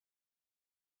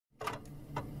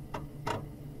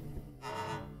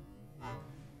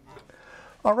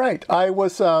All right, I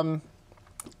was going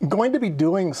to be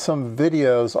doing some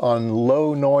videos on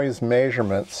low noise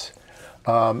measurements,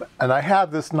 and I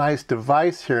have this nice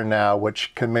device here now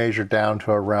which can measure down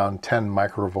to around 10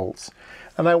 microvolts.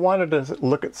 And I wanted to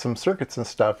look at some circuits and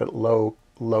stuff at low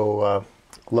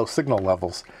signal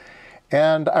levels.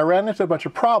 And I ran into a bunch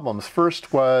of problems.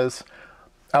 First was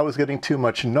I was getting too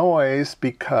much noise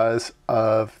because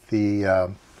of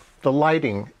the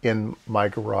lighting in my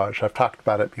garage. I've talked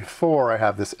about it before. I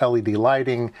have this LED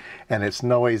lighting and it's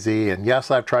noisy, and yes,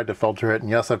 I've tried to filter it,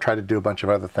 and yes, I've tried to do a bunch of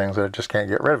other things, and I just can't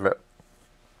get rid of it.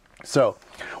 So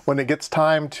when it gets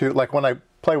time to, like when I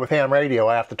play with ham radio,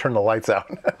 I have to turn the lights out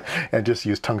and just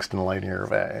use tungsten lighting or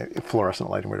fluorescent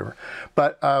lighting, whatever.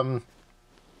 But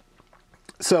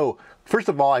so first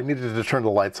of all, I needed to turn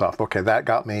the lights off. Okay, that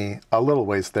got me a little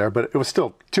ways there, but it was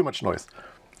still too much noise.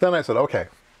 Then I said, okay,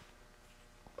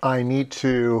 I need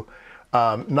to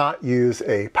not use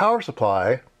a power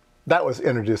supply. That was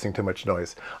introducing too much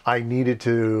noise. I needed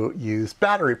to use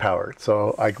battery powered.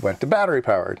 So I went to battery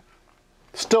powered.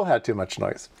 Still had too much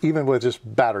noise, even with just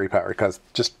battery powered, because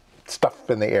just stuff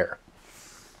in the air.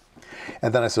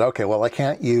 And then I said, okay, well, I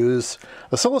can't use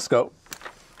oscilloscope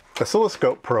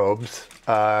probes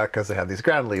because they have these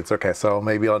ground leads. Okay, so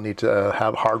maybe I'll need to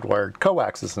have hardwired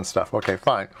coaxes and stuff. Okay,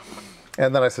 fine.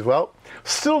 And then I said, well,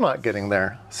 still not getting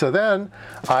there. So then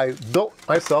I built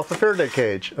myself a Faraday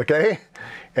cage, okay?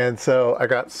 And so I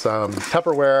got some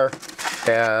Tupperware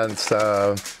and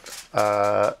some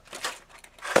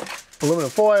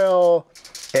aluminum foil,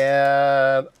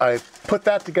 and I put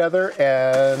that together,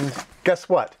 and guess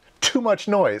what? Too much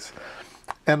noise.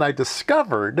 And I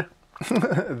discovered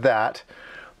that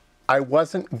I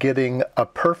wasn't getting a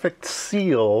perfect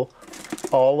seal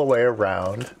all the way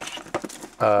around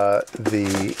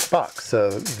the box.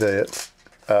 So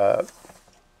the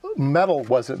metal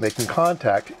wasn't making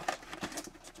contact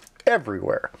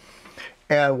everywhere.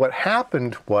 And what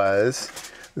happened was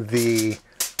the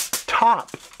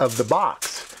top of the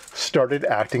box started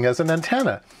acting as an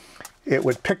antenna. It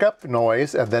would pick up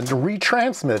noise and then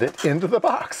retransmit it into the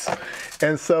box.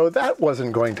 And so that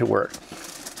wasn't going to work.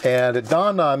 And it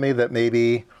dawned on me that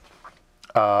maybe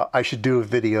I should do a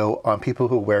video on people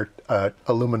who wear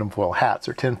aluminum foil hats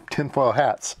or tin foil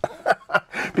hats.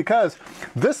 Because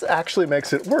this actually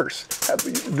makes it worse.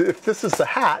 If this is the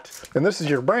hat and this is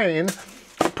your brain,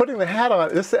 putting the hat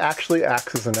on, this actually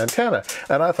acts as an antenna.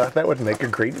 And I thought that would make a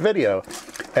great video.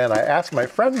 And I asked my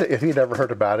friend if he'd ever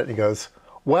heard about it. And he goes,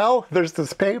 well, there's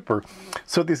this paper.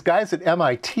 So these guys at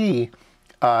MIT,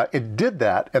 it did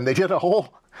that, and they did a whole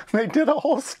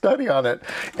study on it.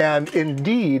 And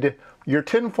indeed, your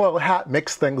tinfoil hat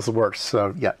makes things worse.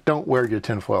 So yeah, don't wear your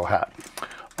tinfoil hat.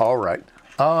 All right.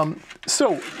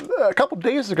 So a couple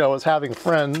days ago, I was having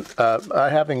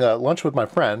lunch with my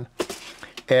friend,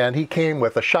 and he came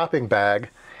with a shopping bag,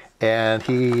 and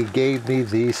he gave me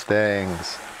these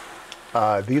things.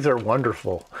 These are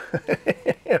wonderful.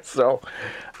 So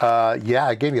yeah,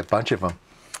 I gave me a bunch of them.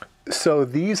 So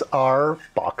these are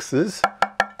boxes,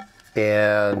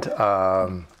 and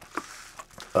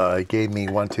he gave me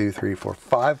 1, 2, 3, 4,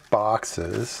 5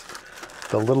 boxes.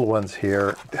 The little ones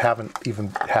here haven't even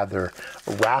had their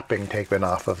wrapping taken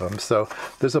off of them. So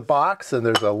there's a box and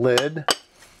there's a lid,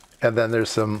 and then there's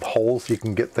some holes you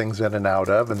can get things in and out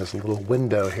of, and there's a little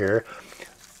window here.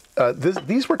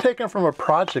 These were taken from a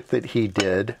project that he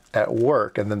did at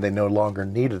work, and then they no longer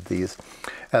needed these.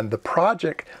 And the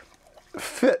project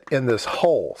fit in this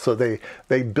hole. So they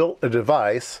built a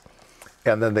device,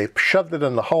 and then they shoved it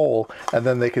in the hole, and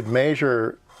then they could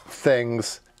measure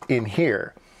things in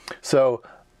here. So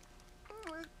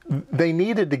they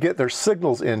needed to get their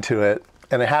signals into it,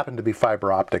 and it happened to be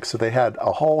fiber optics. So they had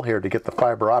a hole here to get the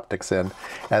fiber optics in,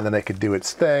 and then they could do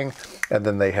its thing, and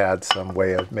then they had some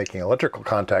way of making electrical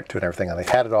contact to it and everything, and they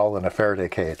had it all in a Faraday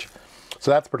cage.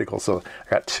 So that's pretty cool. So I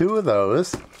got 2 of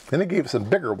those. Then they gave some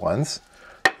bigger ones.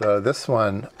 So this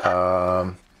one,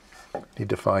 need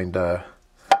to find the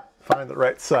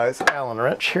right size Allen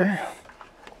wrench here.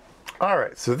 All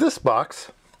right, so this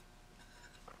box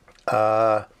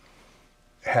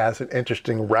has an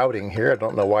interesting routing here. I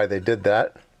don't know why they did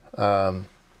that. And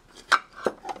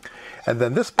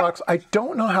then this box, I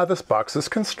don't know how this box is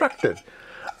constructed.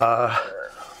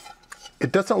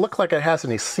 It doesn't look like it has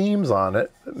any seams on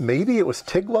it. Maybe it was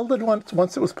TIG welded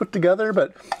once it was put together,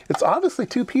 but it's obviously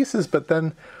 2 pieces, but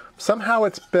then somehow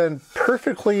it's been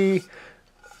perfectly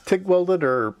TIG welded,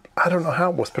 or I don't know how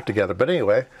it was put together. But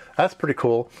anyway, that's pretty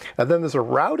cool. And then there's a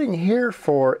routing here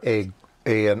for an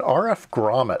RF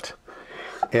grommet.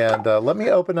 And let me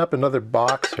open up another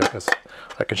box here, because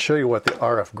I can show you what the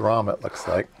RF grommet looks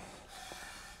like.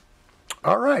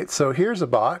 All right, so here's a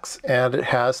box, and it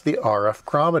has the RF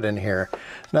grommet in here.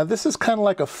 Now this is kind of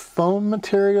like a foam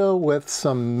material with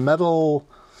some metal,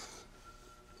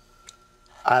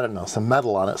 I don't know, some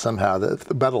metal on it somehow,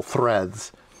 the metal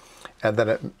threads. And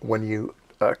then when you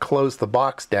close the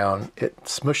box down, it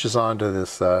smushes onto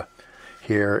this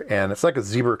here, and it's like a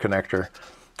zebra connector,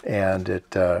 and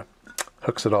it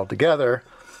hooks it all together.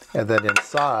 And then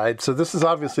inside, so this is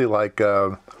obviously like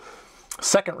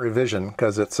second revision,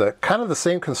 because it's kind of the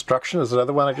same construction as the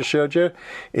other one I just showed you.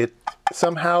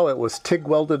 Somehow it was TIG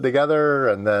welded together,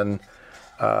 and then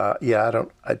yeah,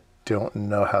 I don't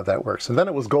know how that works. And then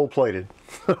it was gold plated.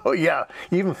 Oh yeah,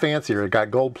 even fancier. It got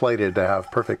gold plated to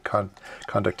have perfect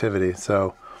conductivity.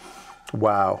 So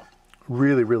wow,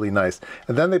 really, really nice.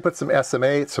 And then they put some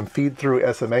SMA, some feed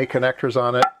through SMA connectors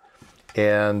on it,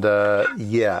 and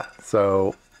yeah,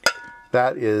 so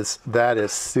that is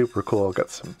super cool.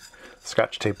 Got some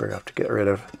Scotch tape I have to get rid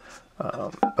of,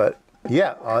 but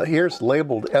yeah, here's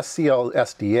labeled SCL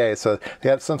SDA, so they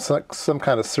had some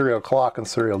kind of serial clock and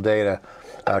serial data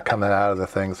coming out of the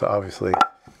thing. So obviously,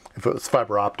 if it was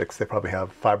fiber optics, they probably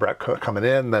have fiber coming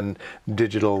in, then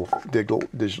digital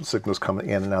signals coming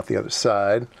in and out the other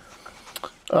side.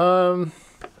 And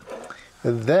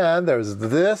then there's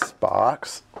this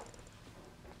box.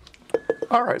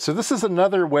 All right, so this is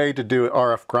another way to do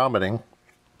RF grommeting.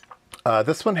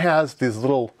 This one has these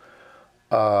little,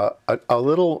 a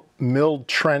little milled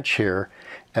trench here,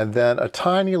 and then a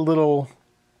tiny little,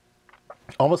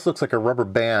 almost looks like a rubber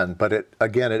band, but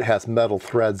again, it has metal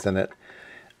threads in it,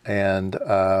 and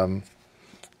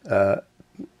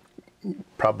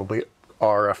probably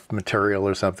RF material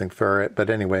or something for it. But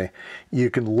anyway,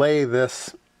 you can lay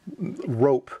this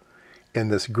rope in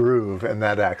this groove, and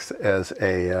that acts as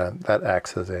a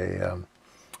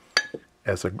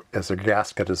as a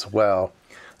gasket as well.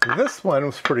 This one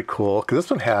was pretty cool because this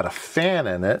one had a fan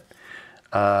in it.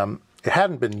 It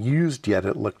hadn't been used yet.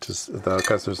 It looked as though,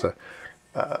 because there's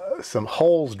some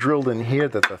holes drilled in here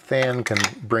that the fan can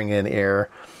bring in air,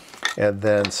 and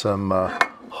then some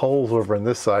holes over on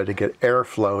this side to get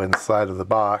airflow inside of the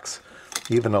box.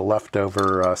 Even a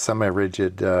leftover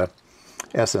semi-rigid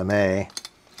SMA,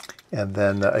 and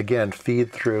then again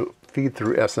feed through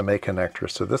SMA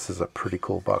connectors. So this is a pretty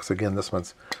cool box. Again, this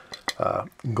one's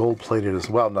gold plated as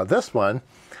well. Now this one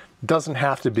doesn't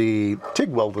have to be TIG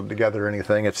welded together or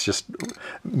anything. It's just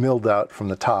milled out from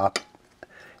the top.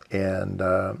 And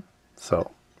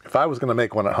so if I was going to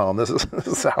make one at home, this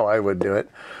is how I would do it.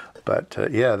 But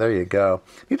yeah, there you go.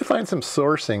 Need to find some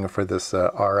sourcing for this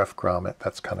RF grommet.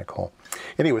 That's kind of cool.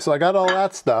 Anyway, so I got all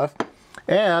that stuff.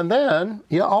 And then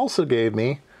you also gave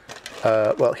me,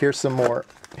 well, here's some more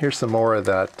of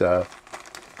that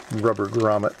rubber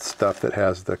grommet stuff that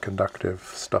has the conductive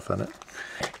stuff in it.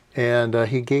 And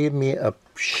he gave me a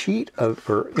sheet of,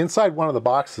 or inside one of the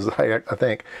boxes, I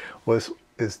think, is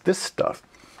this stuff.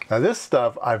 Now this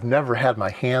stuff I've never had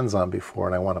my hands on before,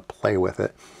 and I want to play with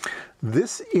it.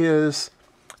 This is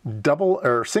double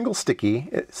or single sticky,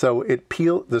 so it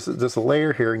there's a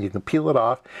layer here, and you can peel it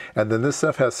off, and then this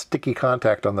stuff has sticky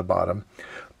contact on the bottom.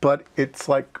 But it's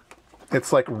like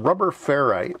rubber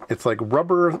ferrite. It's like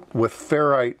rubber with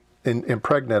ferrite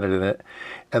impregnated in it,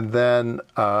 and then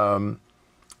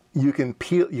you can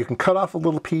cut off a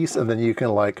little piece, and then you can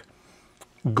like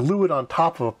glue it on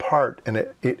top of a part, and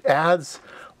it adds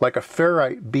like a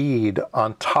ferrite bead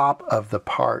on top of the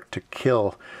part to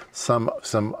kill some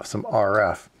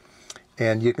RF.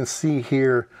 And you can see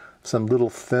here some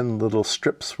thin little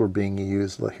strips were being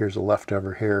used. Here's a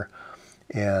leftover here,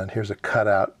 and here's a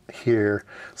cutout here.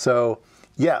 So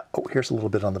yeah, oh, here's a little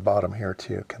bit on the bottom here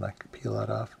too. Can I peel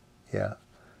that off? Yeah,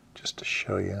 just to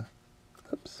show you.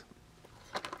 Oops.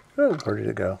 Oh, where did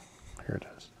it go? Here it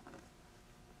is.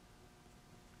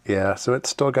 Yeah, so it's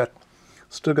still got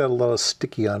a lot of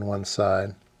sticky on one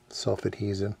side,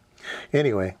 self-adhesive.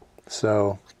 Anyway,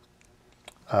 so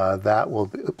that will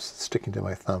be, oops, sticking to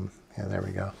my thumb. Yeah, there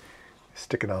we go.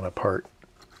 Stick it on a part.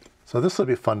 So this will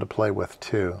be fun to play with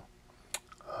too.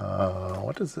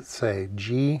 What does it say?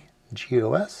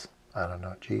 GOS? I don't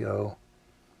know.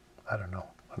 I don't know.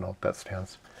 I don't know what that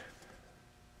stands.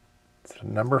 It's a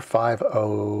number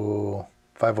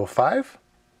 505?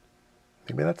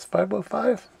 Maybe that's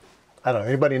 505? I don't know.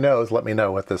 Anybody knows, let me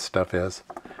know what this stuff is.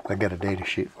 I get a data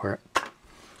sheet for it.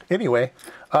 Anyway,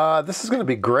 this is going to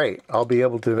be great. I'll be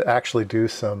able to actually do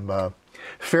some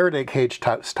Faraday cage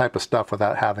type of stuff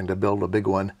without having to build a big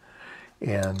one,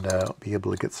 and be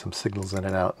able to get some signals in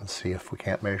and out and see if we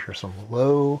can't measure some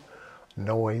low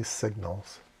noise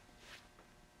signals.